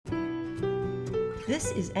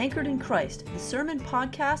This is Anchored in Christ, the sermon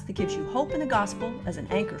podcast that gives you hope in the gospel as an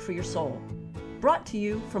anchor for your soul. Brought to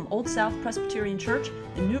you from Old South Presbyterian Church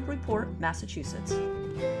in Newburyport, Massachusetts.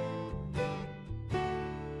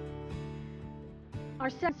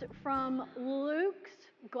 Our sense from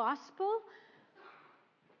Luke's Gospel,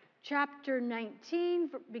 chapter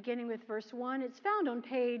 19, beginning with verse 1. It's found on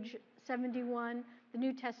page 71, the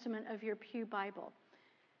New Testament of your Pew Bible.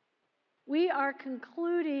 We are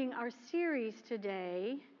concluding our series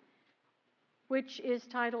today, which is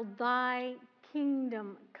titled, Thy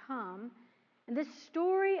Kingdom Come. And this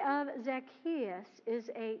story of Zacchaeus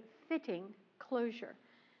is a fitting closure.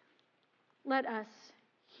 Let us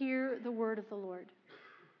hear the word of the Lord.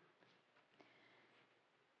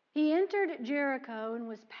 He entered Jericho and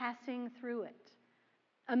was passing through it.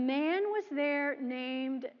 A man was there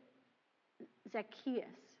named Zacchaeus.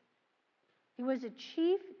 He was a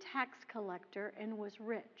chief tax collector and was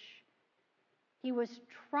rich. He was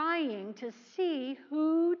trying to see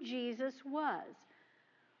who Jesus was,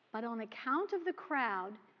 but on account of the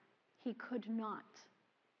crowd, he could not,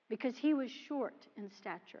 because he was short in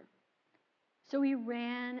stature. So he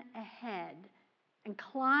ran ahead and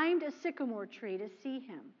climbed a sycamore tree to see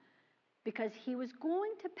him, because he was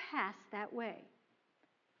going to pass that way.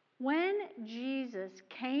 When Jesus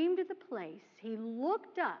came to the place, he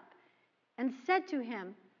looked up and said to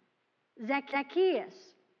him, Zacchaeus,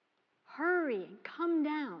 hurry and come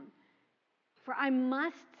down, for I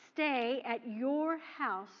must stay at your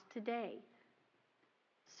house today.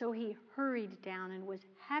 So he hurried down and was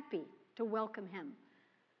happy to welcome him.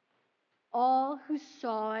 All who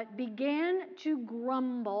saw it began to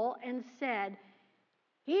grumble and said,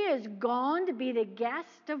 He is gone to be the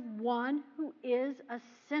guest of one who is a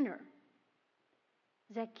sinner.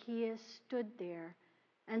 Zacchaeus stood there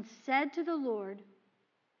and said to the Lord,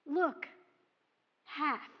 Look,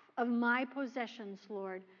 half of my possessions,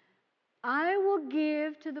 Lord, I will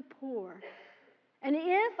give to the poor. And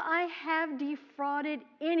if I have defrauded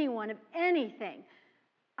anyone of anything,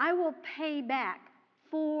 I will pay back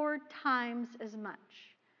 4 times as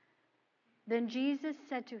much. Then Jesus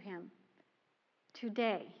said to him,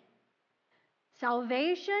 Today,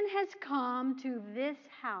 salvation has come to this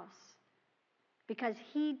house, because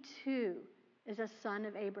he too is a son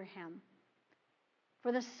of Abraham.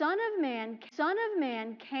 For the Son of Man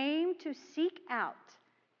came to seek out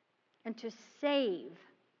and to save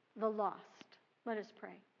the lost. Let us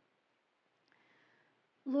pray.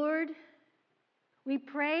 Lord, we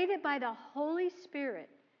pray that by the Holy Spirit,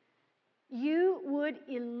 you would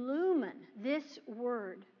illumine this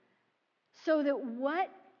word so that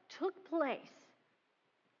what took place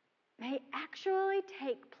may actually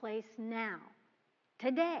take place now,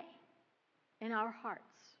 today, in our hearts.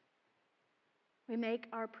 We make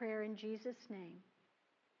our prayer in Jesus' name.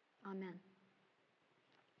 Amen.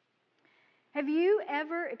 Have you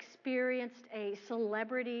ever experienced a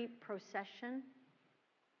celebrity procession?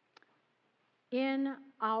 In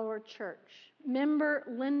our church, member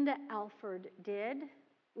Linda Alford did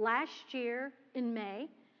last year in May.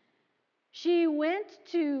 She went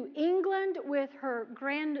to England with her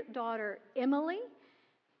granddaughter Emily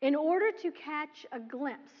in order to catch a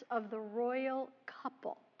glimpse of the royal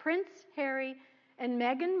couple, Prince Harry and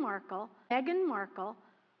Meghan Markle,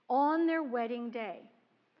 on their wedding day.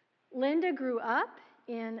 Linda grew up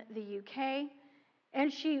in the UK,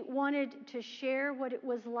 and she wanted to share what it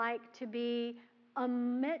was like to be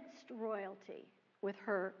amidst royalty with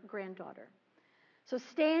her granddaughter. So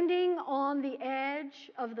standing on the edge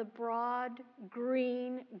of the broad,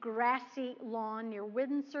 green, grassy lawn near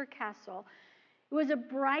Windsor Castle, it was a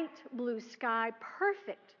bright blue sky,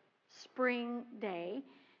 perfect spring day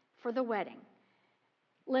for the wedding.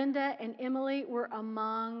 Linda and Emily were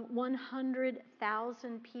among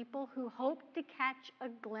 100,000 people who hoped to catch a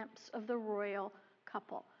glimpse of the royal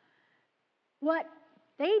couple. What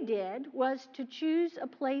they did was to choose a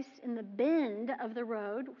place in the bend of the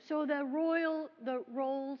road so the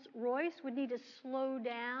Rolls-Royce would need to slow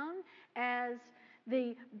down as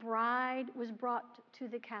the bride was brought to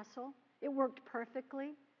the castle. It worked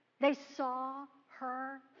perfectly. They saw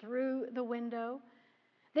her through the window.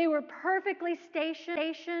 They were perfectly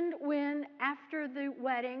stationed when, after the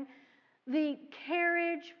wedding, the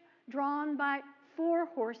carriage drawn by 4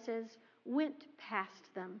 horses went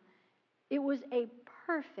past them. It was a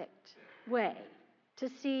perfect way to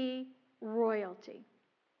see royalty.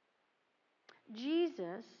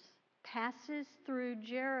 Jesus passes through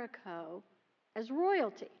Jericho as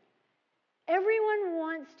royalty. Everyone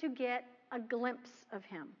wants to get a glimpse of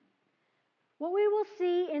him. What we will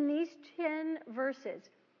see in these 10 verses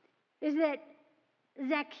is that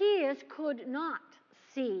Zacchaeus could not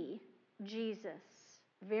see Jesus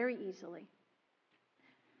very easily.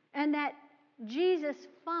 And that Jesus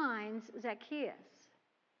finds Zacchaeus.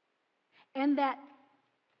 And that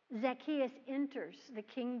Zacchaeus enters the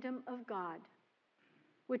kingdom of God,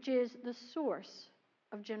 which is the source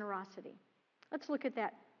of generosity. Let's look at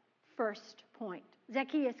that first point.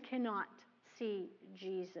 Zacchaeus cannot see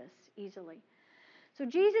Jesus easily. So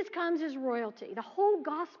Jesus comes as royalty. The whole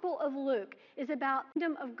Gospel of Luke is about the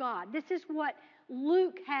kingdom of God. This is what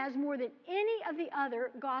Luke has more than any of the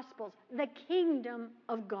other Gospels. The kingdom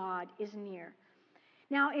of God is near.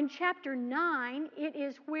 Now, in chapter 9, it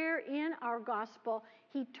is where in our Gospel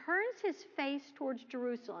he turns his face towards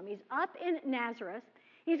Jerusalem. He's up in Nazareth.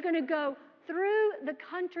 He's going to go through the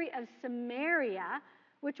country of Samaria,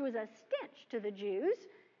 which was a stench to the Jews,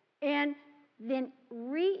 and then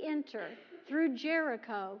re-enter through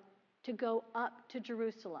Jericho to go up to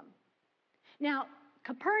Jerusalem. Now,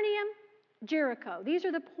 Capernaum, Jericho, these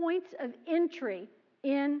are the points of entry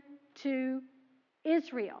into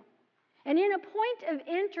Israel. And in a point of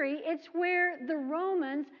entry, it's where the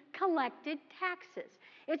Romans collected taxes.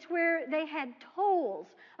 It's where they had tolls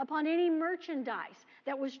upon any merchandise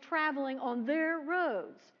that was traveling on their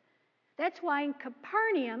roads. That's why in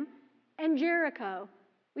Capernaum and Jericho,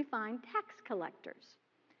 we find tax collectors.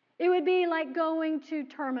 It would be like going to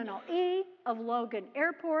Terminal E of Logan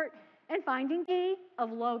Airport and finding E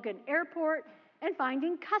of Logan Airport and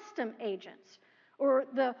finding custom agents, or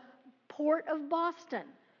the Port of Boston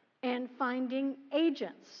and finding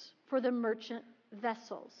agents for the merchant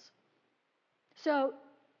vessels. So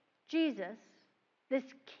Jesus, this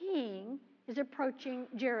king, is approaching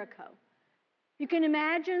Jericho. You can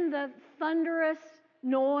imagine the thunderous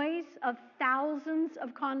noise of thousands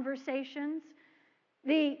of conversations,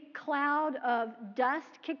 the cloud of dust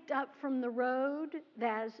kicked up from the road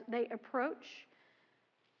as they approach.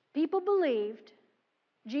 People believed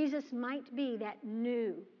Jesus might be that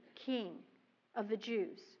new king of the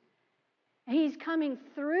Jews. He's coming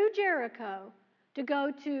through Jericho to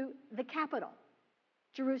go to the capital,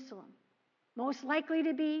 Jerusalem, most likely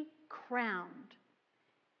to be crowned.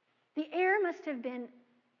 The air must have been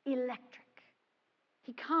electric.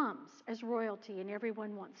 He comes as royalty and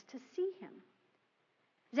everyone wants to see him.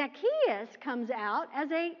 Zacchaeus comes out as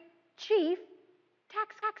a chief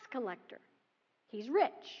tax collector. He's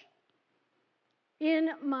rich.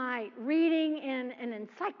 In my reading in an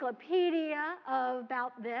encyclopedia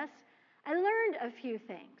about this, I learned a few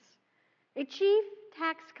things. A chief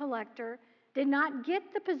tax collector did not get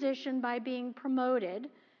the position by being promoted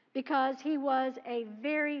because he was a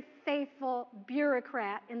very faithful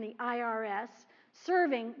bureaucrat in the IRS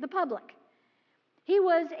serving the public. He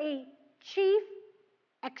was a chief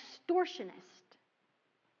extortionist.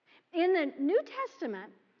 In the New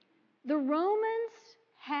Testament, the Romans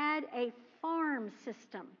had a farm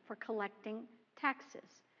system for collecting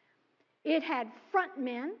taxes. It had front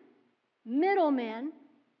men, middlemen,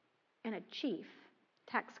 and a chief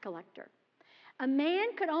tax collector. A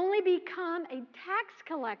man could only become a tax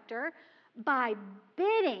collector by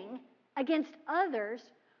bidding against others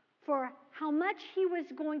for how much he was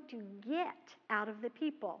going to get out of the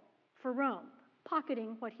people for Rome,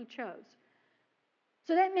 pocketing what he chose.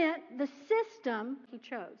 So that meant the system he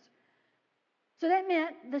chose. So that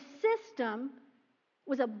meant the system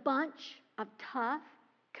was a bunch of tough,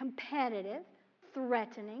 competitive,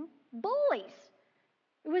 threatening bullies.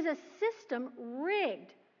 It was a system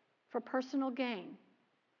rigged for personal gain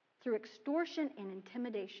through extortion and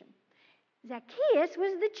intimidation. Zacchaeus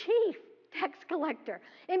was the chief tax collector.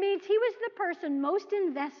 It means he was the person most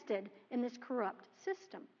invested in this corrupt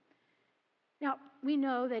system. Now, we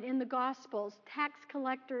know that in the Gospels, tax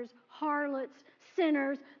collectors, harlots,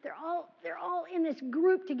 sinners, they're all in this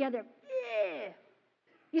group together. Ugh.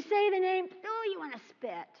 You say the name, oh, you want to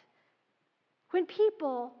spit. When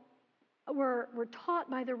people were taught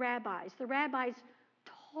by the rabbis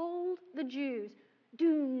told the Jews,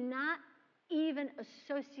 do not even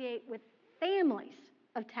associate with families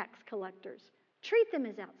of tax collectors. Treat them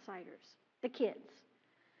as outsiders, the kids.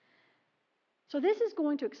 So this is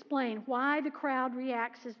going to explain why the crowd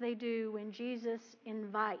reacts as they do when Jesus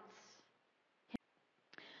invites him.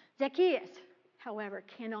 Zacchaeus, however,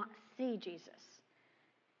 cannot see Jesus.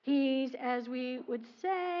 He's, as we would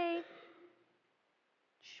say,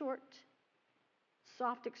 short,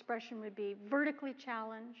 soft expression would be vertically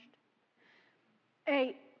challenged.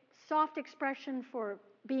 A soft expression for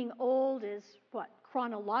being old is what?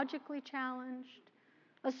 Chronologically challenged.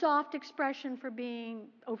 A soft expression for being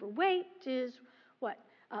overweight is what?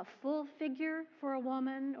 A full figure for a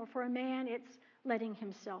woman, or for a man, it's letting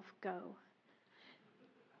himself go.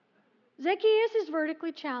 Zacchaeus is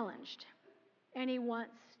vertically challenged, and he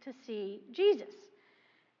wants to see Jesus.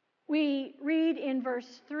 We read in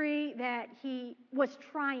verse 3 that he was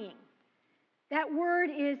trying. That word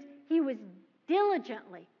is he was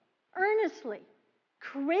diligently, earnestly,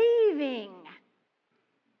 craving,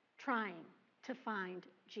 trying to find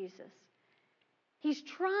Jesus. He's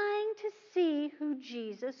trying to see who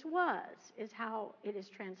Jesus was, is how it is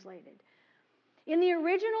translated. In the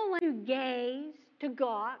original language, to gaze, to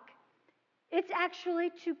gawk, it's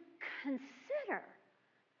actually to consider.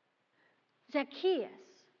 Zacchaeus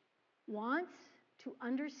wants to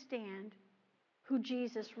understand who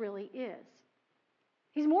Jesus really is.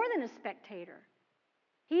 He's more than a spectator.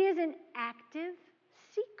 He is an active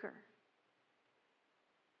seeker.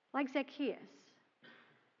 Like Zacchaeus,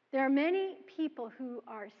 there are many people who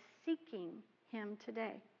are seeking him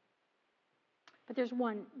today. But there's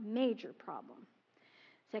one major problem.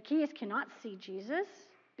 Zacchaeus cannot see Jesus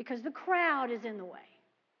because the crowd is in the way.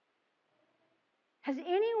 Has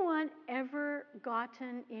anyone ever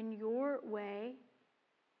gotten in your way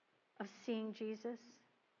of seeing Jesus?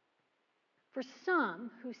 For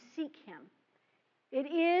some who seek him, it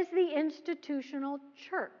is the institutional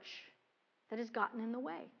church that has gotten in the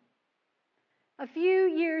way. A few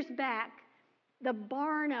years back, the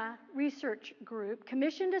Barna Research Group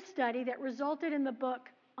commissioned a study that resulted in the book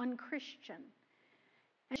Unchristian.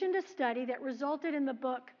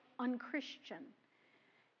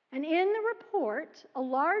 And in the report, a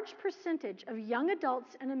large percentage of young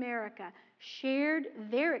adults in America shared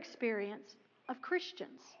their experience of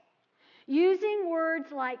Christians, using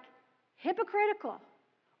words like hypocritical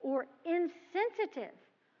or insensitive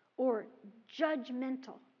or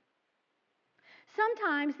judgmental.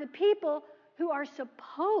 Sometimes the people who are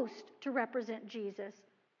supposed to represent Jesus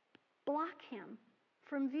block him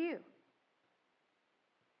from view.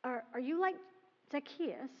 Are you like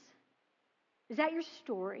Zacchaeus? Is that your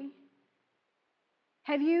story?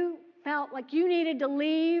 Have you felt like you needed to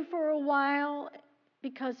leave for a while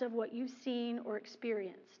because of what you've seen or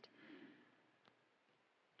experienced?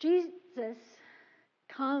 Jesus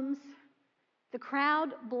comes, the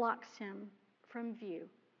crowd blocks him from view.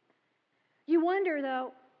 You wonder,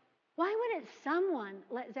 though, why wouldn't someone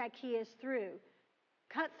let Zacchaeus through,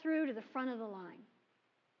 cut through to the front of the line?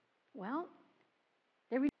 Well,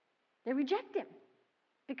 they reject him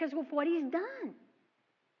because of what he's done.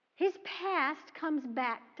 His past comes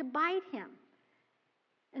back to bite him.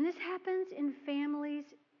 And this happens in families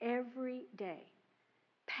every day.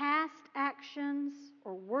 Past actions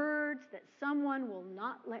or words that someone will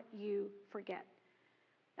not let you forget.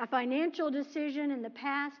 A financial decision in the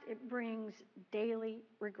past, it brings daily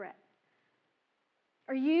regret.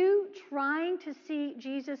 Are you trying to see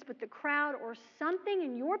Jesus, but the crowd or something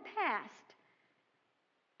in your past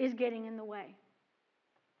is getting in the way?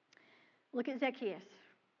 Look at Zacchaeus.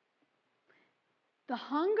 The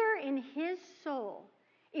hunger in his soul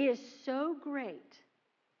is so great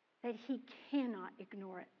that he cannot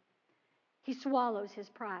ignore it. He swallows his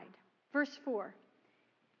pride. Verse 4.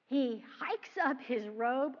 He hikes up his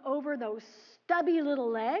robe over those stubby little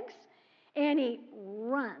legs and he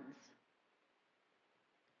runs.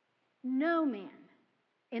 No man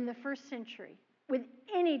in the first century with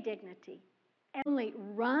any dignity only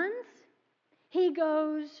runs. He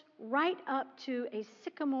goes right up to a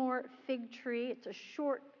sycamore fig tree. It's a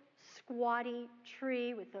short, squatty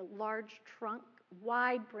tree with a large trunk,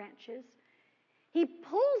 wide branches. He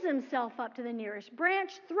pulls himself up to the nearest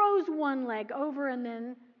branch, throws one leg over and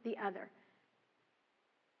then the other.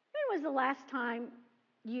 When was the last time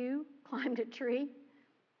you climbed a tree?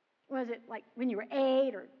 Was it like when you were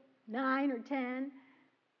 8 or 9 or 10?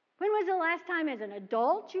 When was the last time as an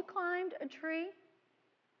adult you climbed a tree?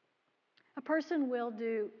 A person will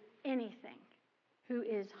do anything who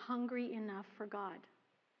is hungry enough for God.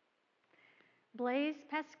 Blaise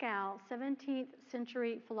Pascal, 17th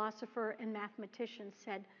century philosopher and mathematician,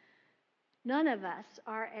 said, "None of us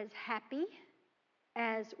are as happy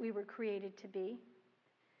as we were created to be."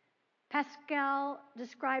 Pascal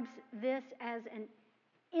describes this as an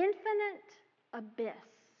infinite abyss,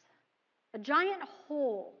 a giant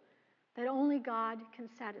hole that only God can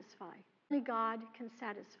satisfy. Only God can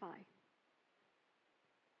satisfy.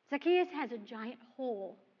 Zacchaeus has a giant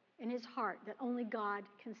hole in his heart that only God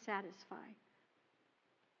can satisfy.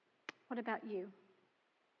 What about you?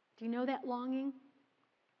 Do you know that longing?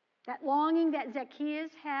 That longing that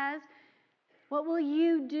Zacchaeus has? What will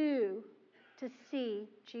you do to see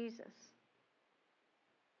Jesus?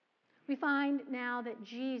 We find now that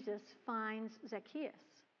Jesus finds Zacchaeus.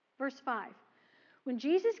 Verse 5. When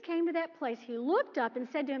Jesus came to that place, he looked up and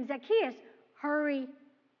said to him, "Zacchaeus, hurry,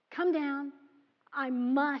 come down. I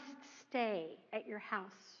must stay at your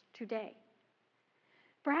house today."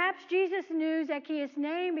 Perhaps Jesus knew Zacchaeus'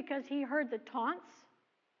 name because he heard the taunts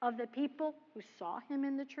of the people who saw him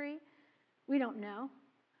in the tree. We don't know.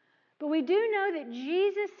 But we do know that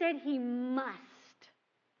Jesus said he must.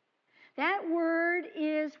 That word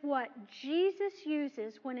is what Jesus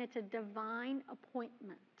uses when it's a divine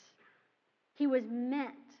appointment. He was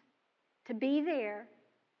meant to be there,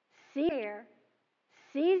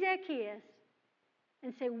 see Zacchaeus,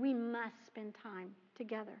 and say, we must spend time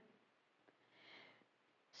together.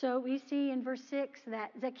 So we see in verse 6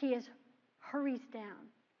 that Zacchaeus hurries down.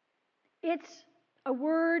 It's a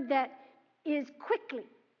word that is quickly,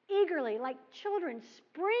 eagerly, like children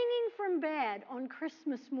springing from bed on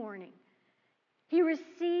Christmas morning. He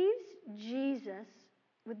receives Jesus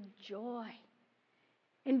with joy.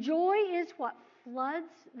 And joy is what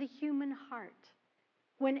floods the human heart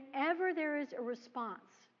whenever there is a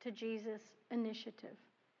response to Jesus' initiative.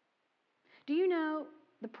 Do you know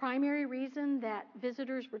the primary reason that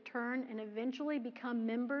visitors return and eventually become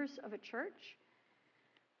members of a church?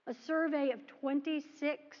 A survey of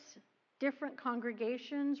 26 different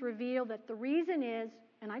congregations reveal that the reason is,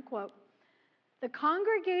 and I quote, the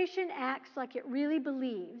congregation acts like it really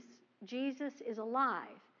believes Jesus is alive,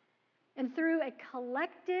 and through a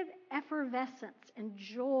collective effervescence and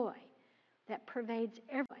joy that pervades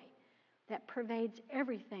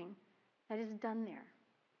everything that is done there.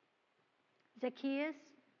 Zacchaeus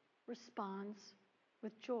responds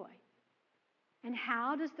with joy. And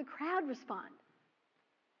how does the crowd respond?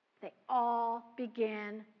 They all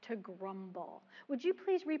began to grumble. Would you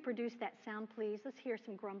please reproduce that sound, please? Let's hear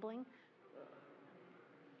some grumbling.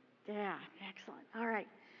 Yeah, excellent. All right.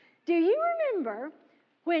 Do you remember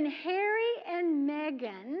when Harry and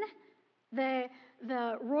Meghan, the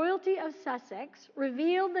royalty of Sussex,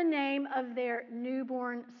 revealed the name of their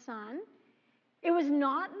newborn son? It was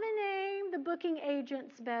not the name the booking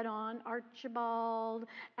agents bet on, Archibald,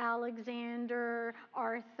 Alexander,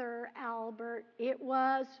 Arthur, Albert. It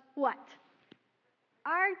was what?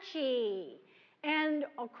 Archie. And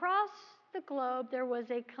across the globe, there was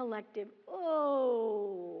a collective,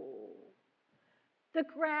 oh. The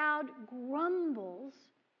crowd grumbles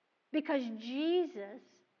because Jesus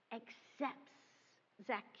accepts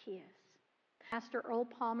Zacchaeus. Pastor Earl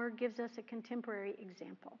Palmer gives us a contemporary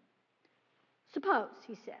example. Suppose,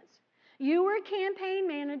 he says, you were a campaign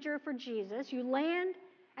manager for Jesus. You land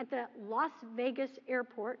at the Las Vegas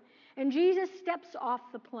airport, and Jesus steps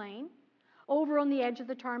off the plane. Over on the edge of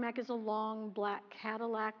the tarmac is a long black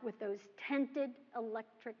Cadillac with those tinted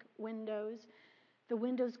electric windows. The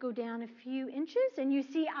windows go down a few inches, and you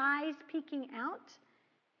see eyes peeking out.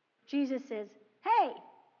 Jesus says, hey,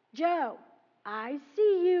 Joe, I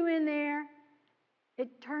see you in there.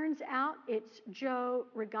 It turns out it's Joe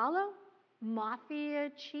Regalo, Mafia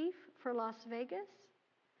chief for Las Vegas.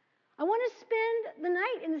 I want to spend the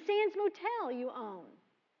night in the Sands Motel you own,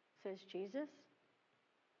 says Jesus.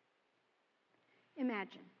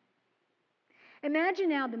 Imagine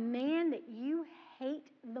now the man that you hate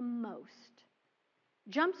the most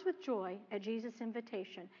jumps with joy at Jesus'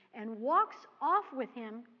 invitation and walks off with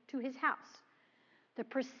him to his house. The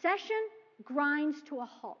procession grinds to a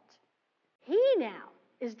halt. He now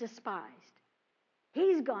is despised.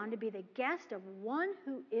 He's gone to be the guest of one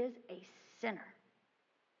who is a sinner.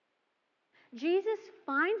 Jesus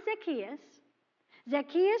finds Zacchaeus.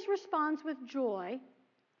 Zacchaeus responds with joy.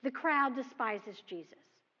 The crowd despises Jesus.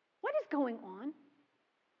 What is going on?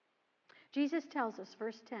 Jesus tells us,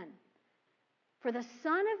 verse 10, for the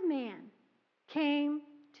Son of Man came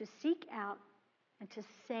to seek out and to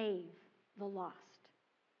save the lost.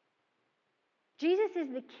 Jesus is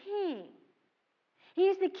the King. He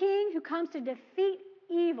is the King who comes to defeat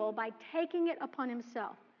evil by taking it upon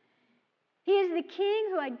himself. He is the King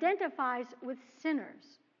who identifies with sinners.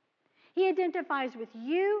 He identifies with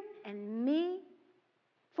you and me.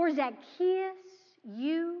 For Zacchaeus,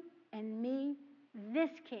 you and me, this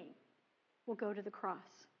King will go to the cross.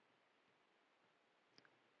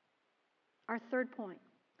 Our third point,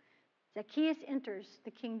 Zacchaeus enters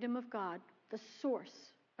the kingdom of God, the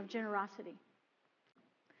source of generosity.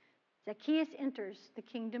 Zacchaeus enters the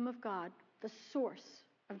kingdom of God, the source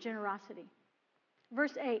of generosity.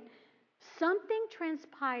 Verse 8, something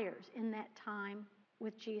transpires in that time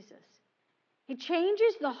with Jesus. He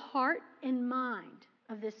changes the heart and mind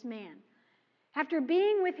of this man. After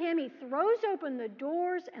being with him, he throws open the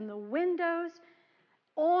doors and the windows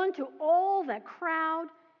onto all the crowd,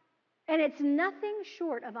 and it's nothing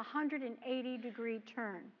short of a 180-degree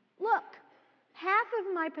turn. Look, half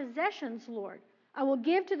of my possessions, Lord, I will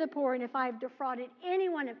give to the poor, and if I have defrauded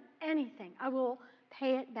anyone of anything, I will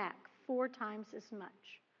pay it back 4 times as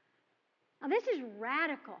much. Now, this is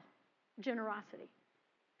radical generosity.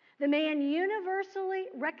 The man universally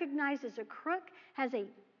recognized as a crook has a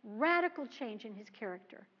radical change in his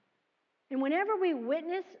character. And whenever we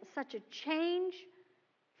witness such a change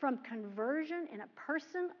from conversion in a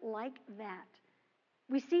person like that,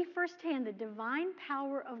 we see firsthand the divine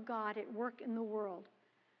power of God at work in the world,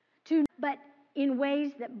 but in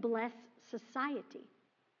ways that bless society.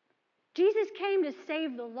 Jesus came to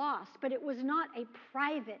save the lost, but it was not a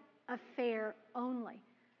private affair only.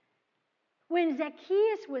 When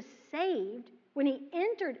Zacchaeus was saved, when he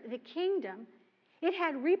entered the kingdom, it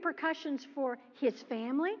had repercussions for his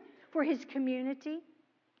family, for his community,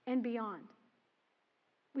 and beyond.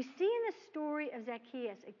 We see in the story of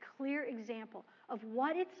Zacchaeus a clear example of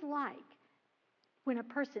what it's like when a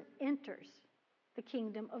person enters the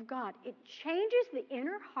kingdom of God. It changes the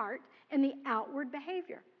inner heart and the outward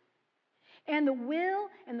behavior. And the will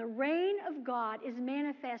and the reign of God is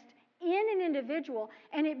manifest in an individual,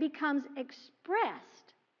 and it becomes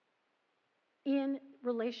expressed in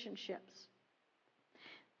relationships.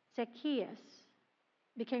 Zacchaeus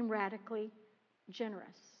became radically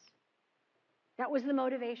generous. That was the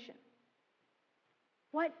motivation.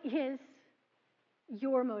 What is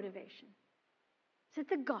your motivation? Is it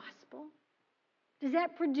the gospel? Does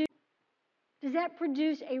that produce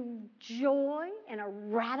a joy and a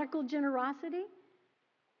radical generosity?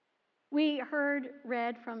 We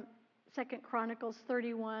read from 2 Chronicles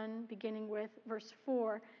 31, beginning with verse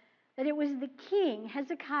 4, that it was the king,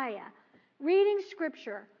 Hezekiah, reading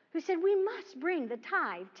scripture, who said, we must bring the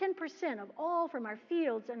tithe, 10% of all from our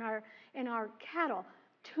fields and our cattle,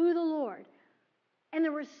 to the Lord. And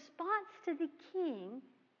the response to the king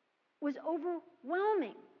was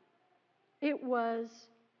overwhelming. It was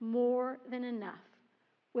more than enough,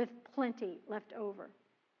 with plenty left over.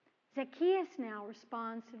 Zacchaeus now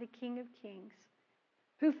responds to the King of Kings,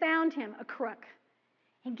 who found him a crook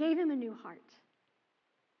and gave him a new heart.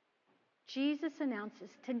 Jesus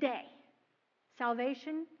announces today,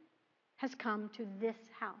 salvation has come to this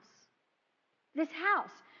house. This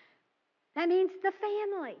house. That means the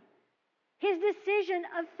family. His decision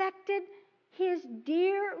affected his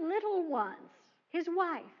dear little ones, his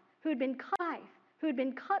wife, who had been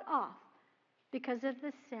cut off because of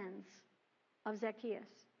the sins of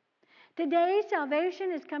Zacchaeus. Today,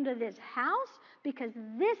 salvation has come to this house because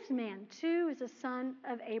this man, too, is a son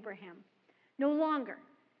of Abraham. No longer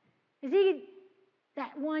is he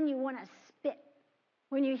that one you want to spit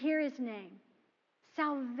when you hear his name.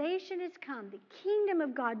 Salvation has come. The kingdom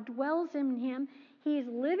of God dwells in him. He is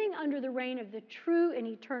living under the reign of the true and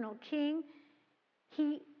eternal King.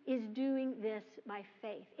 He is doing this by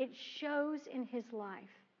faith. It shows in his life.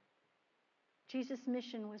 Jesus'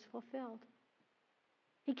 mission was fulfilled.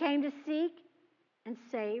 He came to seek and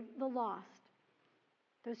save the lost,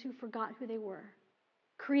 those who forgot who they were,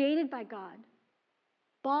 created by God,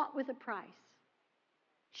 bought with a price,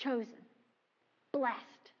 chosen,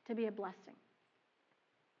 blessed to be a blessing.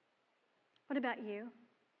 What about you?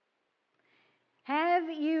 Have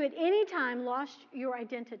you at any time lost your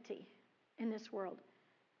identity in this world?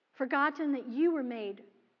 Forgotten that you were made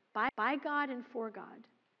by God and for God,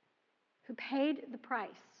 who paid the price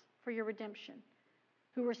for your redemption,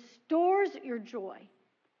 who restores your joy,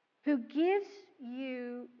 who gives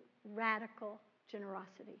you radical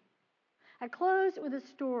generosity. I close with a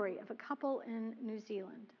story of a couple in New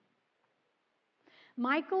Zealand.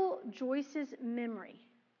 Michael Joyce's memory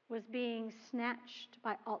was being snatched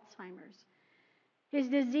by Alzheimer's. His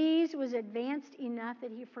disease was advanced enough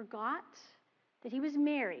that he forgot that he was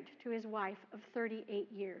married to his wife of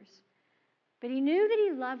 38 years. But he knew that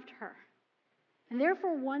he loved her. And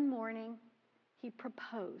therefore, one morning, he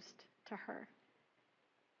proposed to her.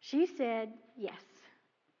 She said yes.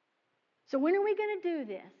 So when are we going to do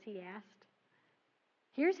this, he asked.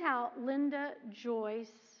 Here's how Linda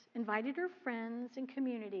Joyce invited her friends and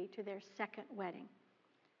community to their second wedding.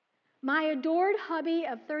 My adored hubby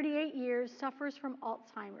of 38 years suffers from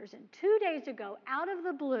Alzheimer's, and 2 days ago, out of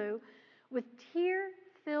the blue, with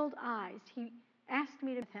tear-filled eyes, he asked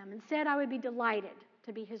me to meet him and said I would be delighted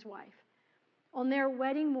to be his wife. On their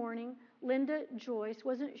wedding morning, Linda Joyce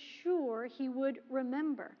wasn't sure he would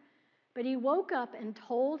remember, but he woke up and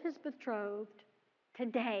told his betrothed,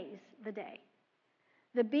 today's the day.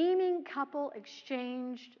 The beaming couple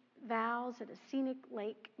exchanged vows at a scenic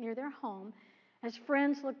lake near their home as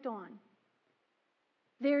friends looked on.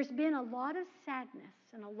 There's been a lot of sadness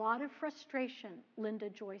and a lot of frustration, Linda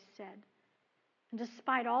Joyce said. And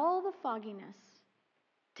despite all the fogginess,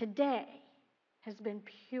 today has been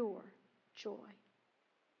pure joy.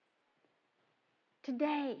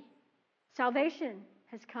 Today, salvation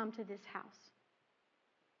has come to this house.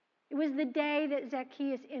 It was the day that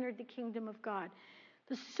Zacchaeus entered the kingdom of God.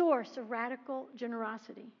 the source of radical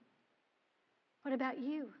generosity. What about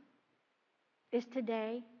you? Is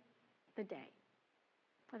today the day?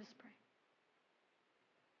 Let us pray.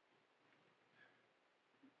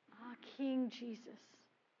 Ah, King Jesus.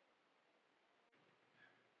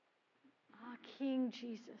 Ah, King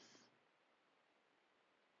Jesus.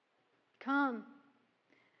 Come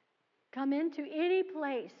into any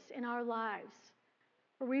place in our lives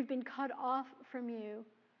where we've been cut off from you,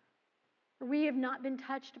 where we have not been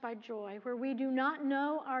touched by joy, where we do not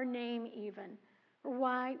know our name even, or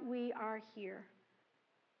why we are here.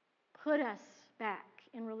 Put us back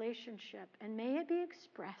in relationship, and may it be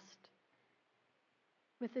expressed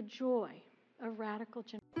with the joy of radical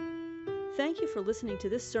generosity. Thank you for listening to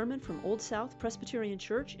this sermon from Old South Presbyterian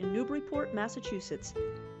Church in Newburyport, Massachusetts.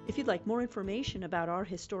 If you'd like more information about our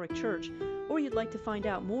historic church, or you'd like to find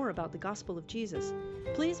out more about the Gospel of Jesus,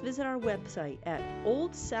 please visit our website at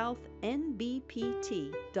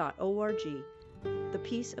oldsouthnbpt.org. The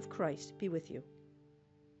peace of Christ be with you.